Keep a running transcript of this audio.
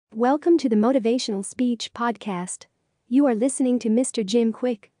Welcome to the Motivational Speech Podcast. You are listening to Mr. Jim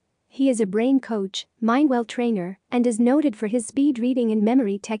Kwik. He is a brain coach, mindwell trainer, and is noted for his speed reading and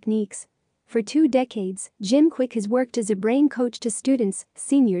memory techniques. For 2 decades, Jim Kwik has worked as a brain coach to students,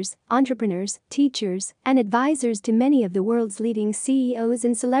 seniors, entrepreneurs, teachers, and advisors to many of the world's leading CEOs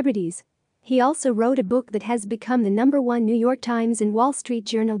and celebrities. He also wrote a book that has become the #1 New York Times and Wall Street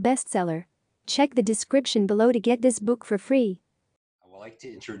Journal bestseller. Check the description below to get this book for free. I would like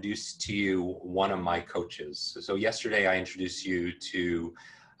to introduce to you one of my coaches. So yesterday I introduced you to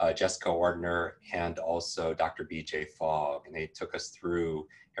Jessica Ordner and also Dr. BJ Fogg, and they took us through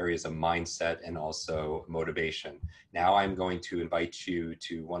areas of mindset and also motivation. Now I'm going to invite you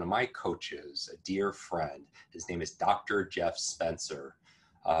to one of my coaches, a dear friend. His name is Dr. Jeff Spencer.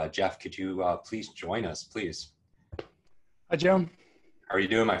 Jeff, could you please join us, please? Hi, Jim. How are you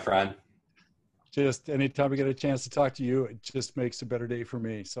doing, my friend? Just anytime we get a chance to talk to you, it just makes a better day for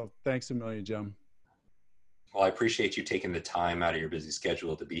me. So thanks a million, Jim. Well, I appreciate you taking the time out of your busy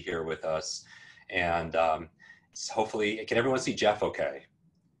schedule to be here with us. And hopefully, can everyone see Jeff okay?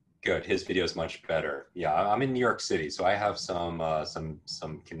 Good, his video is much better. Yeah, I'm in New York City, so I have some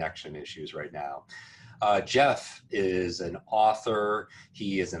connection issues right now. Jeff is an author.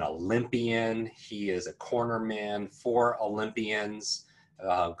 He is an Olympian. He is a cornerman for Olympians,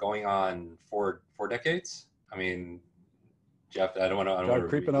 going on four decades. I mean, Jeff, I don't want to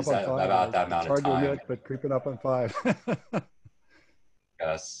creeping up on 5. About that amount of time. It's hard to admit, but creeping up on 5.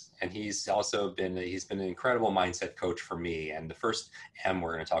 Yes, and he's been an incredible mindset coach for me. And the first M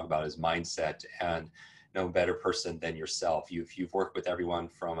we're going to talk about is mindset, and no better person than yourself. You've worked with everyone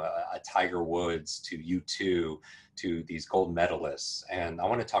from a Tiger Woods to U2 to these gold medalists, and I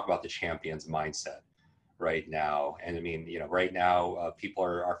want to talk about the champion's mindset right now. And I mean, right now people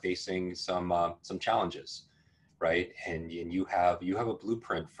are facing some challenges. Right. And you have a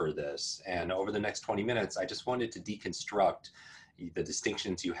blueprint for this. And over the next 20 minutes, I just wanted to deconstruct the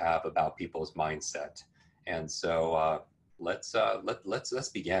distinctions you have about people's mindset. And so let's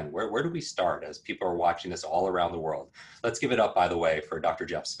begin. Where do we start as people are watching this all around the world? Let's give it up, by the way, for Dr.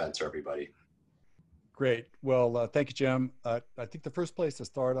 Jeff Spencer, everybody. Great. Well, thank you, Jim. I think the first place to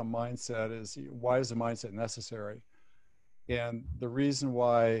start on mindset is, why is a mindset necessary? And the reason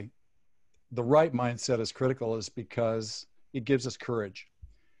why the right mindset is critical is because it gives us courage.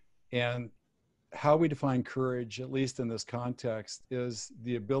 And how we define courage, at least in this context, is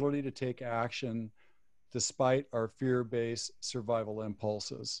the ability to take action despite our fear-based survival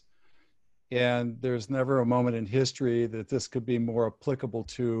impulses. And there's never a moment in history that this could be more applicable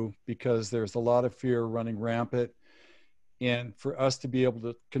to, because there's a lot of fear running rampant. And for us to be able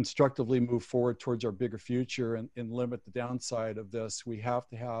to constructively move forward towards our bigger future and limit the downside of this, we have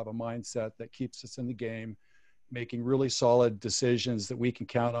to have a mindset that keeps us in the game, making really solid decisions that we can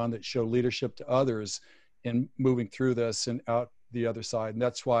count on, that show leadership to others in moving through this and out the other side. And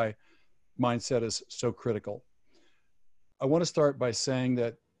that's why mindset is so critical. I want to start by saying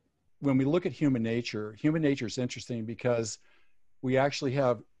that when we look at human nature is interesting, because we actually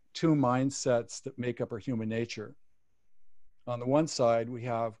have 2 mindsets that make up our human nature. On the one side, we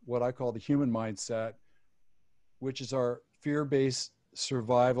have what I call the human mindset, which is our fear-based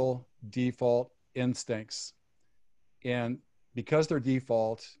survival default instincts. And because they're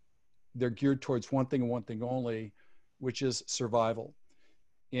default, they're geared towards one thing and one thing only, which is survival.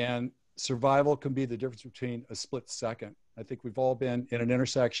 And survival can be the difference between a split second. I think we've all been in an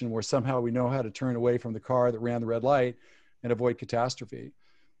intersection where somehow we know how to turn away from the car that ran the red light and avoid catastrophe.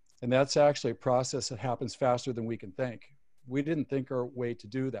 And that's actually a process that happens faster than we can think. We didn't think our way to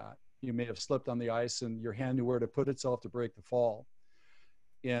do that. You may have slipped on the ice and your hand knew where to put itself to break the fall.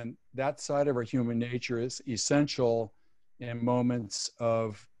 And that side of our human nature is essential in moments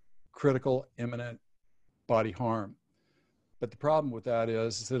of critical, imminent body harm. But the problem with that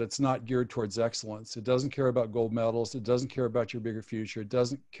is that it's not geared towards excellence. It doesn't care about gold medals. It doesn't care about your bigger future. It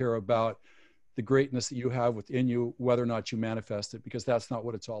doesn't care about the greatness that you have within you, whether or not you manifest it, because that's not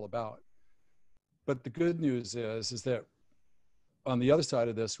what it's all about. But the good news is that on the other side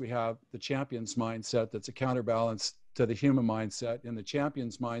of this, we have the champion's mindset that's a counterbalance to the human mindset. And the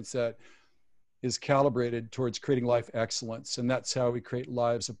champion's mindset is calibrated towards creating life excellence. And that's how we create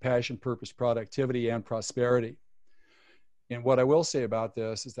lives of passion, purpose, productivity, and prosperity. And what I will say about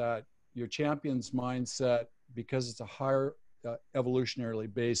this is that your champion's mindset, because it's a higher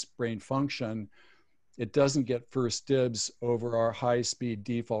evolutionarily based brain function, it doesn't get first dibs over our high-speed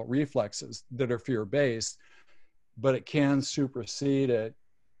default reflexes that are fear-based, but it can supersede it,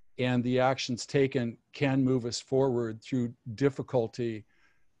 and the actions taken can move us forward through difficulty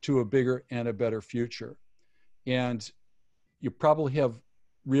to a bigger and a better future. And you probably have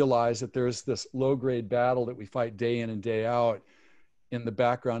realize that there's this low-grade battle that we fight day in and day out in the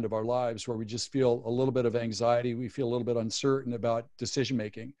background of our lives, where we just feel a little bit of anxiety. We feel a little bit uncertain about decision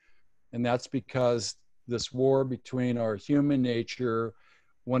making. And that's because this war between our human nature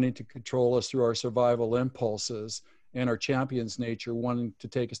wanting to control us through our survival impulses and our champion's nature wanting to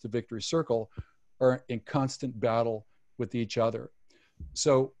take us to victory circle are in constant battle with each other.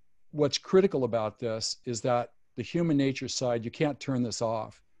 So what's critical about this is that the human nature side, you can't turn this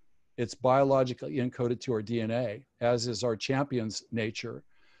off. It's biologically encoded to our DNA, as is our champion's nature.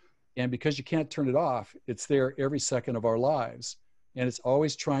 And because you can't turn it off, it's there every second of our lives. And it's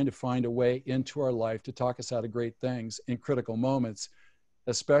always trying to find a way into our life to talk us out of great things in critical moments,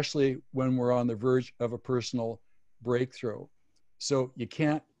 especially when we're on the verge of a personal breakthrough. So you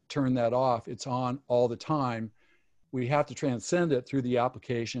can't turn that off. It's on all the time. We have to transcend it through the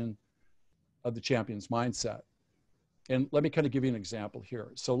application of the champion's mindset. And let me kind of give you an example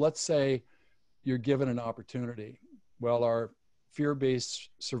here. So let's say you're given an opportunity. Well, our fear-based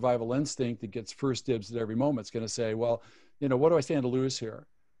survival instinct that gets first dibs at every moment is going to say, well, what do I stand to lose here?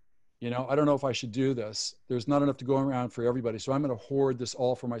 I don't know if I should do this. There's not enough to go around for everybody. So I'm going to hoard this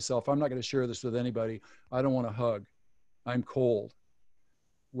all for myself. I'm not going to share this with anybody. I don't want to hug. I'm cold.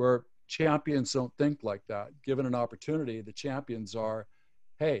 Where champions don't think like that. Given an opportunity, the champions are,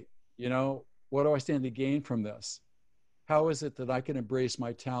 hey, what do I stand to gain from this? How is it that I can embrace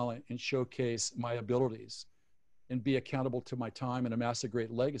my talent and showcase my abilities and be accountable to my time and amass a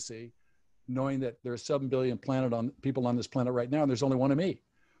great legacy, knowing that there are 7 billion people on this planet right now, and there's only one of me.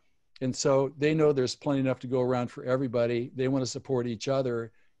 And so they know there's plenty enough to go around for everybody. They want to support each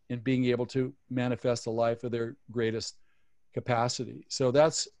other in being able to manifest the life of their greatest capacity. So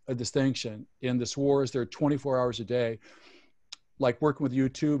that's a distinction. In this war, is there 24 hours a day, like working with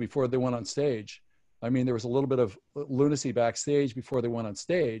U2 before they went on stage. I mean, there was a little bit of lunacy backstage before they went on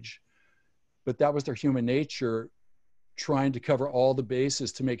stage, but that was their human nature trying to cover all the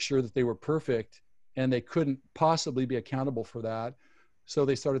bases to make sure that they were perfect, and they couldn't possibly be accountable for that. So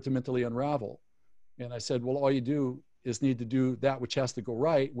they started to mentally unravel. And I said, well, all you do is need to do that which has to go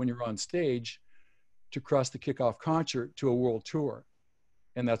right when you're on stage to cross the kickoff concert to a world tour.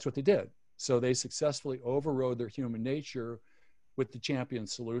 And that's what they did. So they successfully overrode their human nature with the champion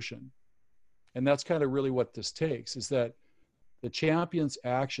solution. And that's kind of really what this takes, is that the champion's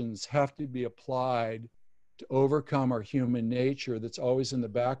actions have to be applied to overcome our human nature that's always in the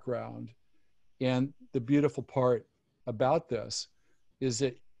background. And the beautiful part about this is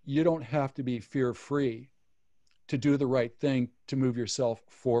that you don't have to be fear-free to do the right thing to move yourself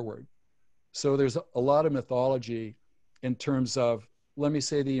forward. So there's a lot of mythology in terms of, let me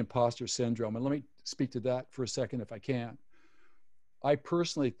say, the imposter syndrome. And let me speak to that for a second if I can. I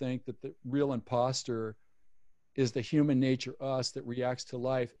personally think that the real imposter is the human nature us that reacts to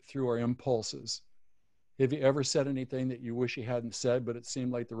life through our impulses. Have you ever said anything that you wish you hadn't said, but it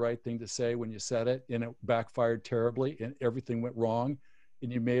seemed like the right thing to say when you said it, and it backfired terribly and everything went wrong,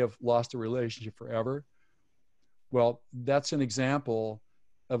 and you may have lost a relationship forever? Well, that's an example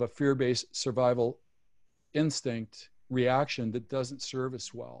of a fear-based survival instinct reaction that doesn't serve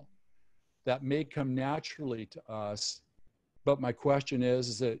us well. That may come naturally to us, but my question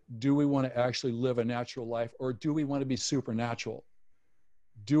is that do we want to actually live a natural life, or do we want to be supernatural?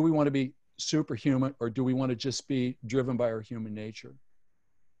 Do we want to be superhuman, or do we want to just be driven by our human nature?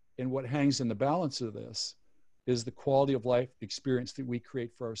 And what hangs in the balance of this is the quality of life experience that we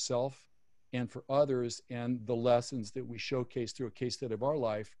create for ourselves and for others, and the lessons that we showcase through a case study of our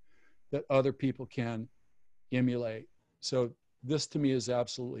life that other people can emulate. So this to me is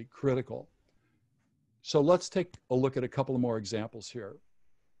absolutely critical. So let's take a look at a couple of more examples here.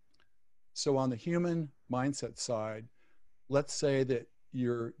 So on the human mindset side, let's say that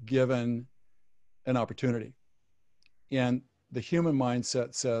you're given an opportunity, and the human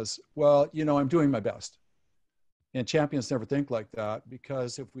mindset says, well, I'm doing my best. And champions never think like that,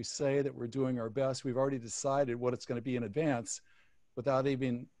 because if we say that we're doing our best, we've already decided what it's going to be in advance without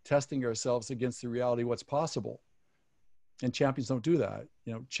even testing ourselves against the reality of what's possible. And champions don't do that.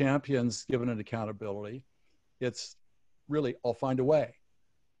 Champions, given an accountability, it's really, I'll find a way.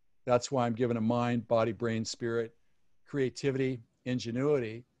 That's why I'm given a mind, body, brain, spirit, creativity,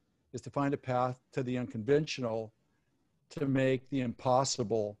 ingenuity, is to find a path to the unconventional to make the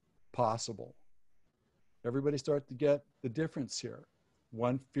impossible possible. Everybody start to get the difference here.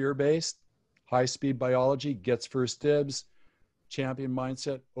 One, fear-based, high-speed biology gets first dibs. Champion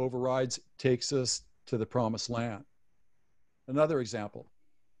mindset overrides, takes us to the promised land. Another example.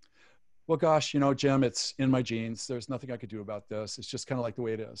 Well, gosh, Jim, it's in my genes. There's nothing I could do about this. It's just kind of like the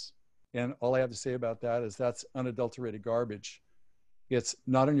way it is. And all I have to say about that is that's unadulterated garbage. It's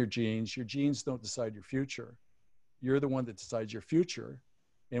not in your genes. Your genes don't decide your future. You're the one that decides your future.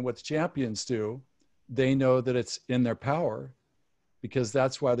 And what the champions do, they know that it's in their power, because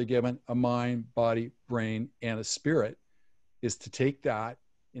that's why they're given a mind, body, brain, and a spirit, is to take that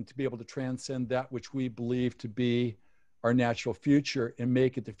and to be able to transcend that which we believe to be our natural future and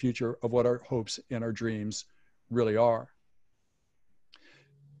make it the future of what our hopes and our dreams really are.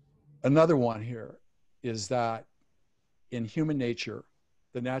 Another one here is that in human nature,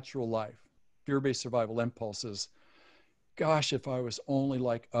 the natural life, fear-based survival impulses, gosh, if I was only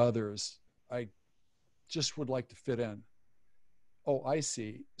like others, I just would like to fit in. Oh, I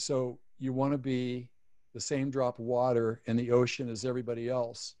see. So you want to be the same drop of water in the ocean as everybody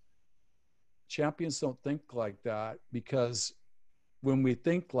else. Champions don't think like that, because when we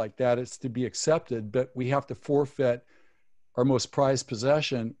think like that, it's to be accepted, but we have to forfeit our most prized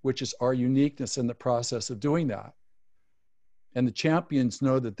possession, which is our uniqueness in the process of doing that. And the champions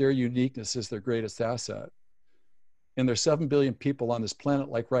know that their uniqueness is their greatest asset. And there's 7 billion people on this planet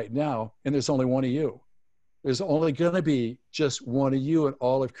like right now, and there's only one of you. There's only going to be just one of you in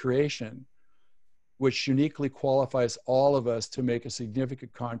all of creation, which uniquely qualifies all of us to make a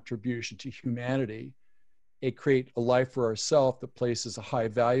significant contribution to humanity and create a life for ourselves that places a high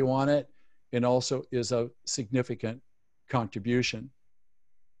value on it and also is a significant contribution.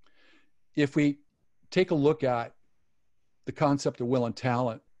 If we take a look at the concept of will and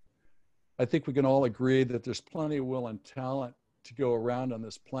talent, I think we can all agree that there's plenty of will and talent to go around on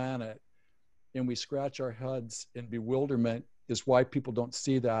this planet, and we scratch our heads in bewilderment is why people don't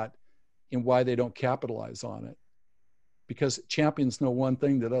see that and why they don't capitalize on it. Because champions know one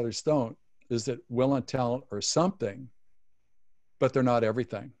thing that others don't, is that will and talent are something, but they're not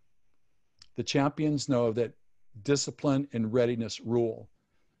everything. The champions know that discipline and readiness rule.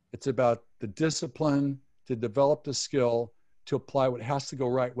 It's about the discipline to develop the skill to apply what has to go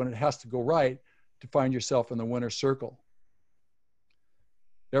right when it has to go right to find yourself in the winner's circle.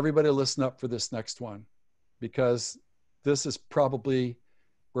 Everybody listen up for this next one, because this is probably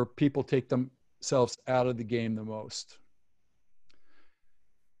where people take themselves out of the game the most.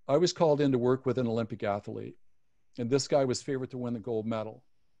 I was called in to work with an Olympic athlete, and this guy was favored to win the gold medal.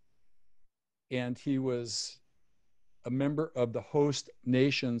 And he was a member of the host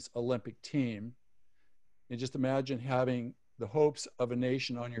nation's Olympic team. And just imagine having the hopes of a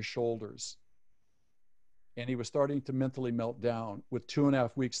nation on your shoulders. And he was starting to mentally melt down with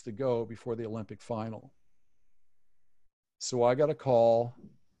 2.5 weeks to go before the Olympic final. So I got a call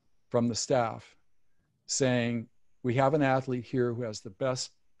from the staff saying, we have an athlete here who has the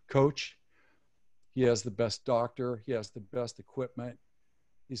best coach, he has the best doctor, he has the best equipment,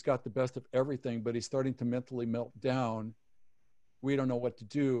 he's got the best of everything, but he's starting to mentally melt down. We don't know what to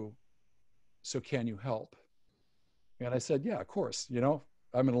do, so can you help? And I said, yeah, of course. You know,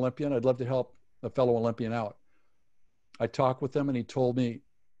 I'm an Olympian. I'd love to help a fellow Olympian out. I talked with him, and he told me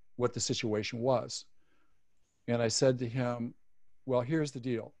what the situation was. And I said to him, well, here's the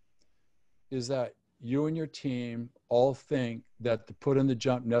deal, is that you and your team all think that to put in the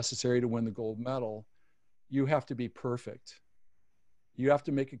jump necessary to win the gold medal, you have to be perfect. You have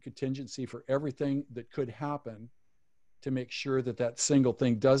to make a contingency for everything that could happen to make sure that that single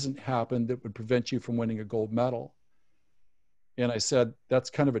thing doesn't happen that would prevent you from winning a gold medal. And I said, that's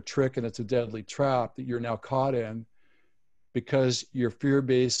kind of a trick, and it's a deadly trap that you're now caught in, because your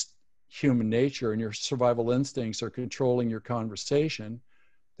fear-based human nature and your survival instincts are controlling your conversation.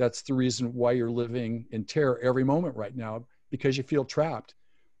 That's the reason why you're living in terror every moment right now, because you feel trapped.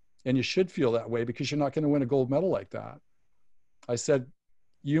 And you should feel that way, because you're not going to win a gold medal like that. I said,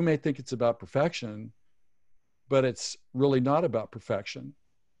 you may think it's about perfection, but it's really not about perfection.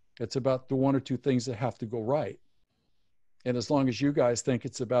 It's about the one or two things that have to go right. And as long as you guys think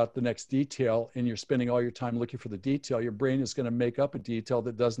it's about the next detail and you're spending all your time looking for the detail, your brain is going to make up a detail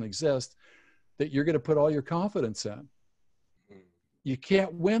that doesn't exist, that you're going to put all your confidence in. You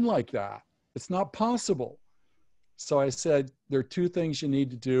can't win like that. It's not possible. So I said, there are two things you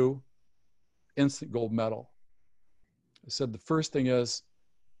need to do, instant gold medal. I said, the first thing is,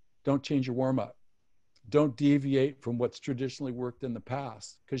 don't change your warm-up. Don't deviate from what's traditionally worked in the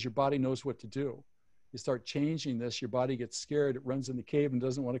past, because your body knows what to do. You start changing this, your body gets scared, it runs in the cave and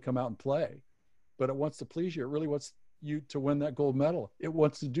doesn't want to come out and play. But it wants to please you. It really wants you to win that gold medal. It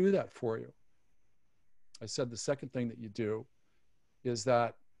wants to do that for you. I said the second thing that you do is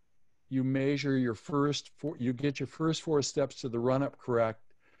that you measure your you get your first 4 steps to the run-up correct,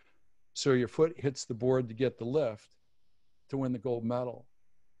 so your foot hits the board to get the lift to win the gold medal.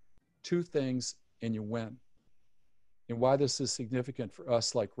 2 things and you win. And why this is significant for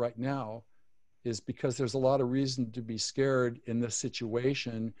us, like right now, is because there's a lot of reason to be scared in this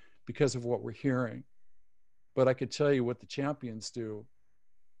situation because of what we're hearing. But I could tell you what the champions do.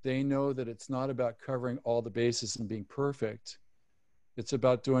 They know that it's not about covering all the bases and being perfect. It's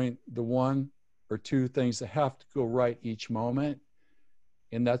about doing the one or two things that have to go right each moment.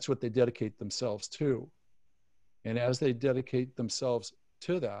 And that's what they dedicate themselves to. And as they dedicate themselves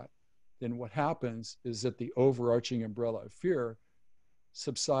to that, then what happens is that the overarching umbrella of fear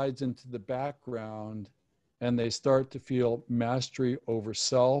subsides into the background, and they start to feel mastery over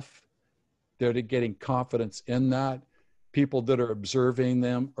self. They're getting confidence in that. People that are observing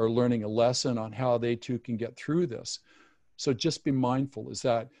them are learning a lesson on how they too can get through this. So just be mindful is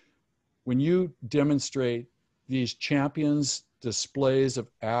that when you demonstrate these champions displays of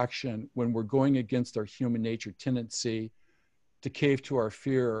action, when we're going against our human nature tendency to cave to our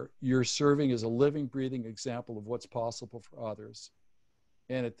fear, you're serving as a living, breathing example of what's possible for others.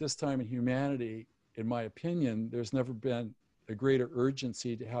 And at this time in humanity, in my opinion, there's never been a greater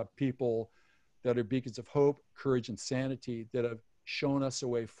urgency to have people that are beacons of hope, courage, and sanity that have shown us a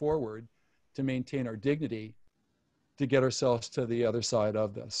way forward to maintain our dignity, to get ourselves to the other side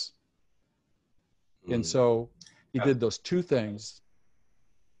of this. And so he did those two things.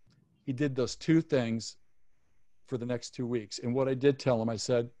 He did those two things for the next 2 weeks. And what I did tell him, I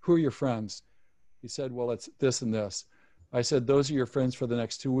said, who are your friends? He said, well, it's this and this. I said, those are your friends for the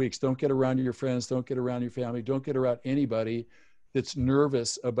next 2 weeks. Don't get around your friends. Don't get around your family. Don't get around anybody that's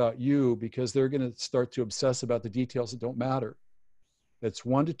nervous about you, because they're going to start to obsess about the details that don't matter. It's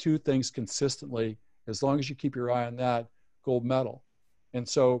 1 to 2 things consistently. As long as you keep your eye on that, gold medal. And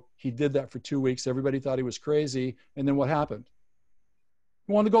so he did that for 2 weeks. Everybody thought he was crazy. And then what happened?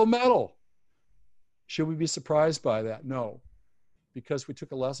 He won the gold medal. Should we be surprised by that? No, because we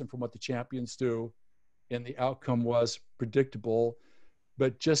took a lesson from what the champions do, and the outcome was predictable.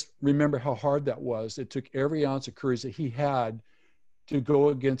 But just remember how hard that was. It took every ounce of courage that he had to go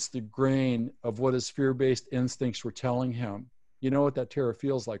against the grain of what his fear-based instincts were telling him. You know what that terror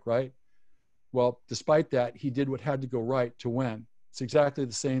feels like, right? Well, despite that, he did what had to go right to win. It's exactly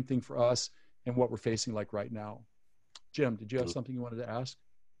the same thing for us and what we're facing like right now. Jim, did you have something you wanted to ask?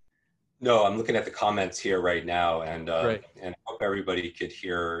 No, I'm looking at the comments here right now, and Great. and hope everybody could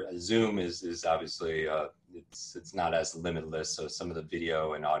hear. Zoom is obviously it's not as limitless, so some of the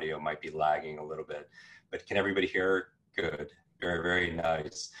video and audio might be lagging a little bit. But can everybody hear? Good, very very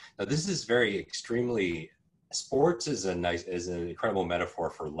nice. Now this is very extremely. Sports is an incredible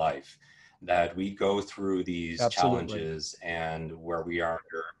metaphor for life. That we go through these challenges and where we are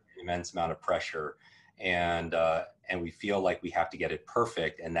under an immense amount of pressure, and we feel like we have to get it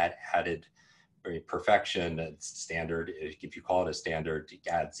perfect, and that added perfection standard, if you call it a standard,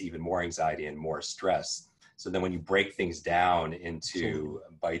 adds even more anxiety and more stress. So then when you break things down into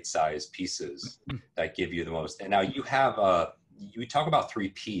bite-sized pieces that give you the most, and now you have you talk about 3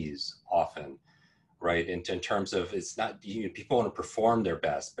 Ps often, right? In terms of, it's not, people want to perform their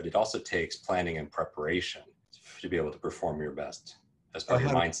best, but it also takes planning and preparation to be able to perform your best as part of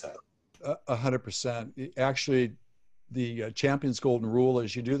your mindset. 100%. Actually, the champion's golden rule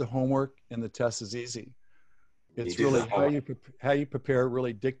is you do the homework and the test is easy. It's really how you prepare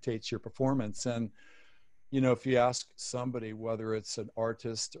really dictates your performance. And, you know, if you ask somebody, whether it's an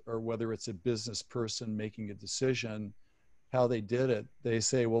artist or whether it's a business person making a decision, how they did it, they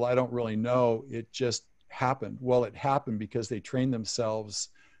say, well, I don't really know. It just happened. Well, it happened because they trained themselves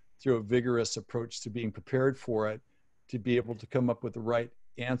through a vigorous approach to being prepared for it, to be able to come up with the right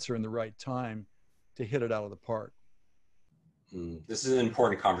answer in the right time to hit it out of the park. This is an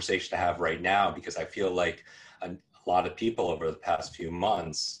important conversation to have right now, because I feel like a lot of people over the past few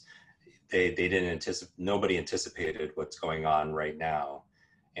months, they didn't anticipate, nobody anticipated what's going on right now.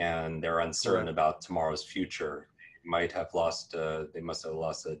 And they're uncertain about tomorrow's future. They might have lost, they must have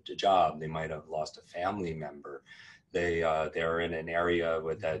lost a job. They might have lost a family member. They're in an area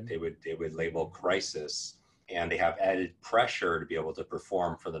with that they would label crisis. And they have added pressure to be able to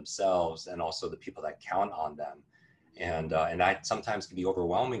perform for themselves and also the people that count on them. And that sometimes can be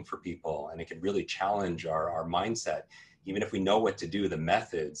overwhelming for people, and it can really challenge our mindset. Even if we know what to do, the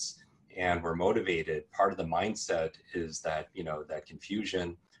methods, and we're motivated, part of the mindset is that, you know, that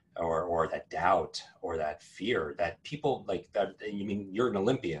confusion or that doubt or that fear that people like that. You mean, you're an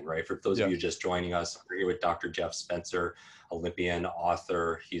Olympian, right? For those of you just joining us, we're here with Dr. Jeff Spencer, Olympian,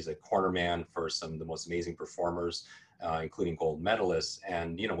 author. He's a cornerman for some of the most amazing performers, including gold medalists.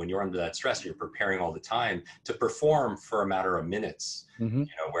 And, you know, when you're under that stress, you're preparing all the time to perform for a matter of minutes, you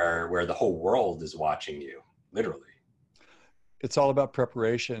know, where the whole world is watching you, literally. It's all about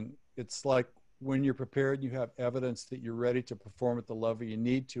preparation. It's like when you're prepared, you have evidence that you're ready to perform at the level you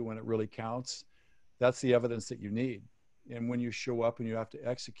need to when it really counts. That's the evidence that you need. And when you show up and you have to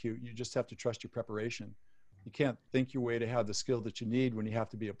execute, you just have to trust your preparation. You can't think your way to have the skill that you need when you have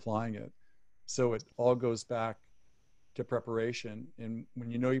to be applying it. So it all goes back to preparation. And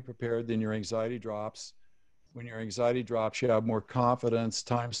when you know you're prepared, then your anxiety drops. When your anxiety drops, you have more confidence,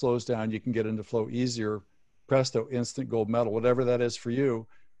 time slows down, you can get into flow easier. Presto, instant gold medal. Whatever that is for you,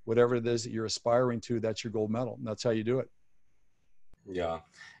 whatever it is that you're aspiring to, that's your gold medal. And that's how you do it. Yeah.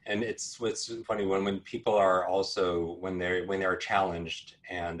 And it's what's funny when people are also when they're challenged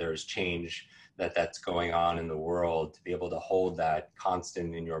and there's change that's going on in the world, to be able to hold that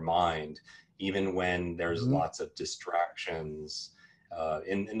constant in your mind, even when there's lots of distractions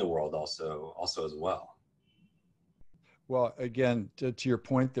in the world also as well. Well, again, to your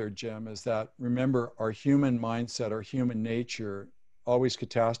point there, Jim, is that remember our human mindset, our human nature always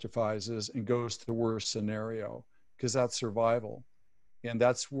catastrophizes and goes to the worst scenario because that's survival. And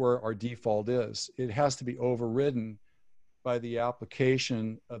that's where our default is. It has to be overridden by the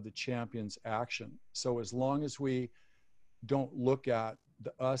application of the champion's action. So as long as we don't look at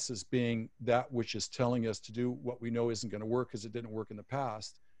the us as being that which is telling us to do what we know isn't going to work because it didn't work in the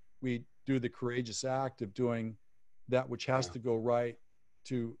past, we do the courageous act of doing that which has to go right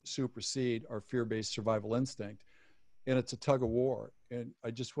to supersede our fear-based survival instinct. And it's a tug of war. And I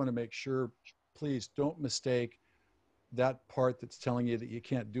just want to make sure, please don't mistake that part that's telling you that you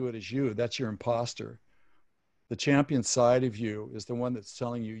can't do it as you. That's your imposter. The champion side of you is the one that's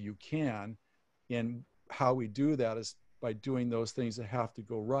telling you you can. And how we do that is by doing those things that have to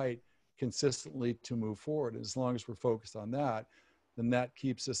go right consistently to move forward. As long as we're focused on that, then that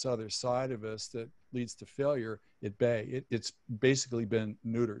keeps this other side of us that leads to failure at bay. It's basically been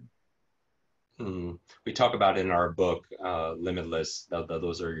neutered. We talk about in our book, Limitless,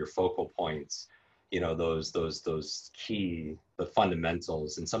 those are your focal points, you know, those key, the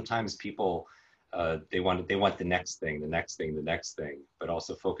fundamentals. And sometimes people, they want the next thing, but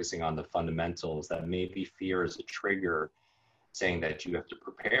also focusing on the fundamentals that maybe fear is a trigger saying that you have to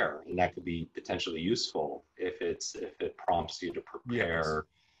prepare, and that could be potentially useful if it prompts you to prepare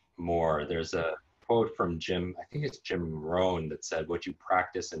more. There's a quote from Jim, I think it's Jim Rohn, that said, what you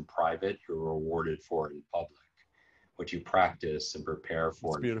practice in private, you're rewarded for in public. What you practice and prepare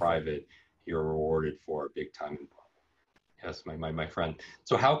for in private, you're rewarded for big time in public. Yes, my friend.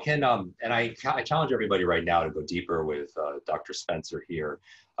 So how can, and I challenge everybody right now to go deeper with Dr. Spencer here.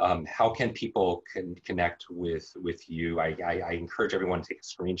 How can people connect with you? I encourage everyone to take a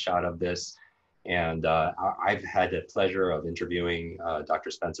screenshot of this. And I've had the pleasure of interviewing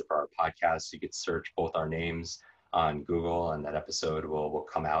Dr. Spencer for our podcast. You could search both our names on Google, and that episode will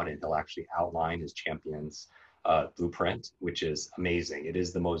come out, and he'll actually outline his champion's blueprint, which is amazing. It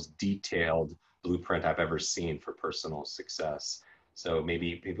is the most detailed blueprint I've ever seen for personal success. So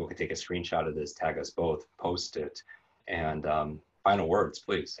maybe people can take a screenshot of this, tag us both, post it, and final words,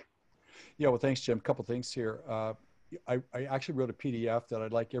 please. Yeah, well, thanks, Jim. A couple things here. I actually wrote a PDF that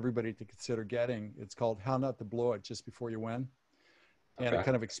I'd like everybody to consider getting. It's called How Not to Blow It Just Before You Win. And it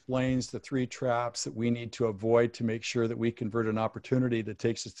kind of explains the 3 traps that we need to avoid to make sure that we convert an opportunity that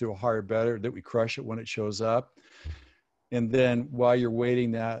takes us to a higher, better, that we crush it when it shows up. And then while you're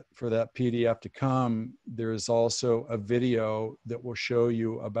waiting for that PDF to come, there's also a video that will show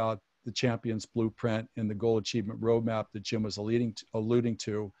you about the champion's blueprint and the goal achievement roadmap that Jim was alluding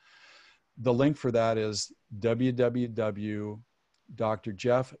to. The link for that is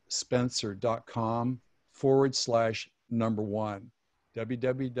www.drjeffspencer.com/1.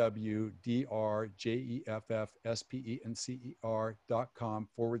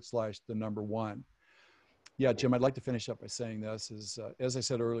 www.drjeffspencer.com/1. Yeah, Jim, I'd like to finish up by saying this is, as I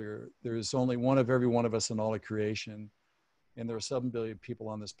said earlier, there's only one of every one of us in all of creation. And there are 7 billion people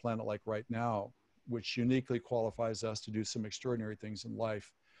on this planet like right now, which uniquely qualifies us to do some extraordinary things in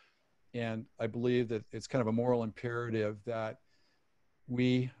life. And I believe that it's kind of a moral imperative that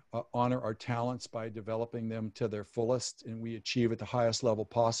we honor our talents by developing them to their fullest, and we achieve at the highest level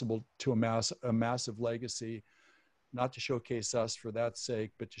possible to amass a massive legacy, not to showcase us for that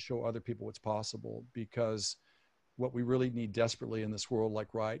sake, but to show other people what's possible. Because what we really need desperately in this world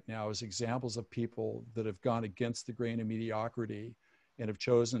like right now is examples of people that have gone against the grain of mediocrity and have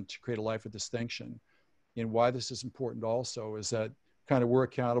chosen to create a life of distinction. And why this is important also is that kind of we're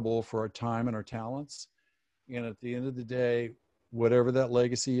accountable for our time and our talents. And at the end of the day, whatever that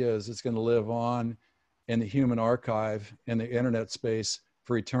legacy is, it's going to live on in the human archive and the internet space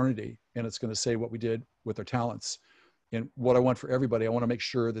for eternity. And it's going to say what we did with our talents. And what I want for everybody, I want to make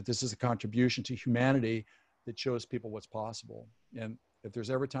sure that this is a contribution to humanity that shows people what's possible. And if there's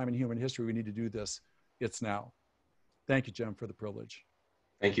ever time in human history we need to do this, it's now. Thank you, Jim, for the privilege.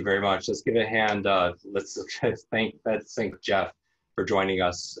 Thank you very much. Let's give it a hand. Let's thank Jeff for joining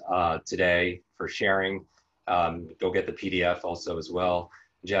us today, for sharing. Go get the PDF also as well.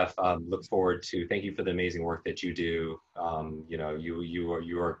 Jeff, look forward to, thank you for the amazing work that you do.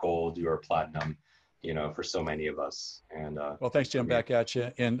 You are gold, you are platinum, for so many of us. And well, thanks, Jim. Back at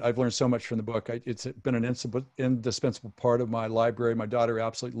you. And I've learned so much from the book. It's been an indispensable part of my library. My daughter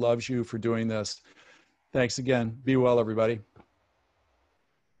absolutely loves you for doing this. Thanks again. Be well, everybody.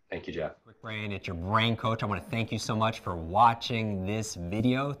 Thank you, Jeff. Kwik Brain, it's your brain coach. I want to thank you so much for watching this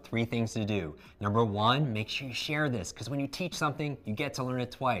video. 3 things to do. Number 1, make sure you share this, because when you teach something, you get to learn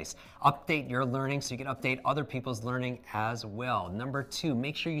it twice. Update your learning so you can update other people's learning as well. Number 2,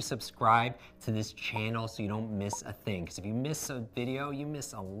 make sure you subscribe to this channel so you don't miss a thing, because if you miss a video, you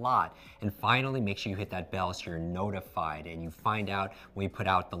miss a lot. And finally, make sure you hit that bell so you're notified and you find out when we put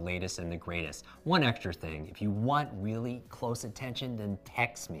out the latest and the greatest. One extra thing, if you want really close attention, then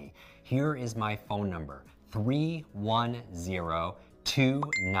text me. Here is my phone number,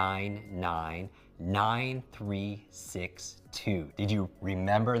 310-299-9362. Did you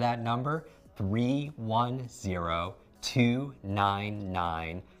remember that number?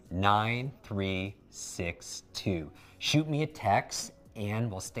 310-299-9362. Shoot me a text and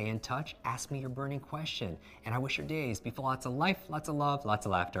we'll stay in touch. Ask me your burning question. And I wish your days be full of lots of life, lots of love, lots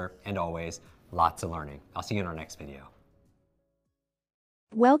of laughter, and always lots of learning. I'll see you in our next video.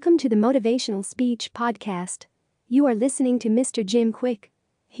 Welcome to the Motivational Speech Podcast. You are listening to Mr. Jim Kwik.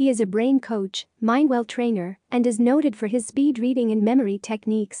 He is a brain coach, mindwell trainer, and is noted for his speed reading and memory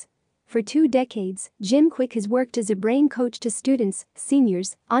techniques. For 2 decades, Jim Kwik has worked as a brain coach to students,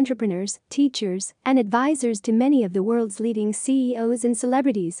 seniors, entrepreneurs, teachers, and advisors to many of the world's leading CEOs and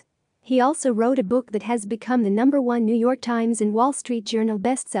celebrities. He also wrote a book that has become the #1 New York Times and Wall Street Journal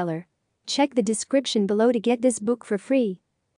bestseller. Check the description below to get this book for free.